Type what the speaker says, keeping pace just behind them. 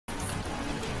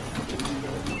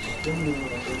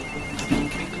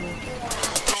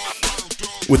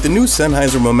With the new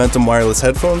Sennheiser MOMENTUM Wireless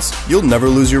headphones, you'll never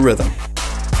lose your rhythm.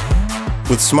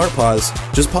 With Smart Pause,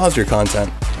 just pause your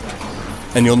content,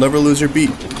 and you'll never lose your beat.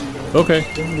 Okay.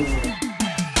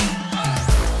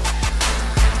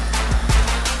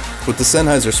 With the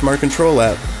Sennheiser Smart Control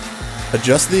app,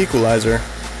 adjust the equalizer,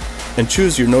 and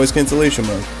choose your noise cancellation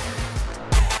mode.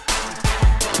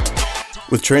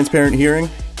 With transparent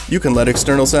hearing, you can let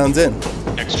external sounds in.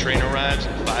 Next train arrives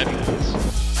in 5 minutes.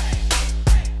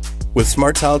 With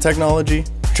Smart Tile technology,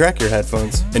 track your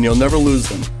headphones, and you'll never lose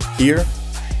them. Here,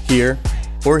 here,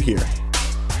 or here.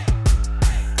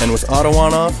 And with auto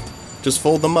on-off, just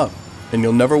fold them up, and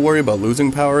you'll never worry about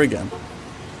losing power again.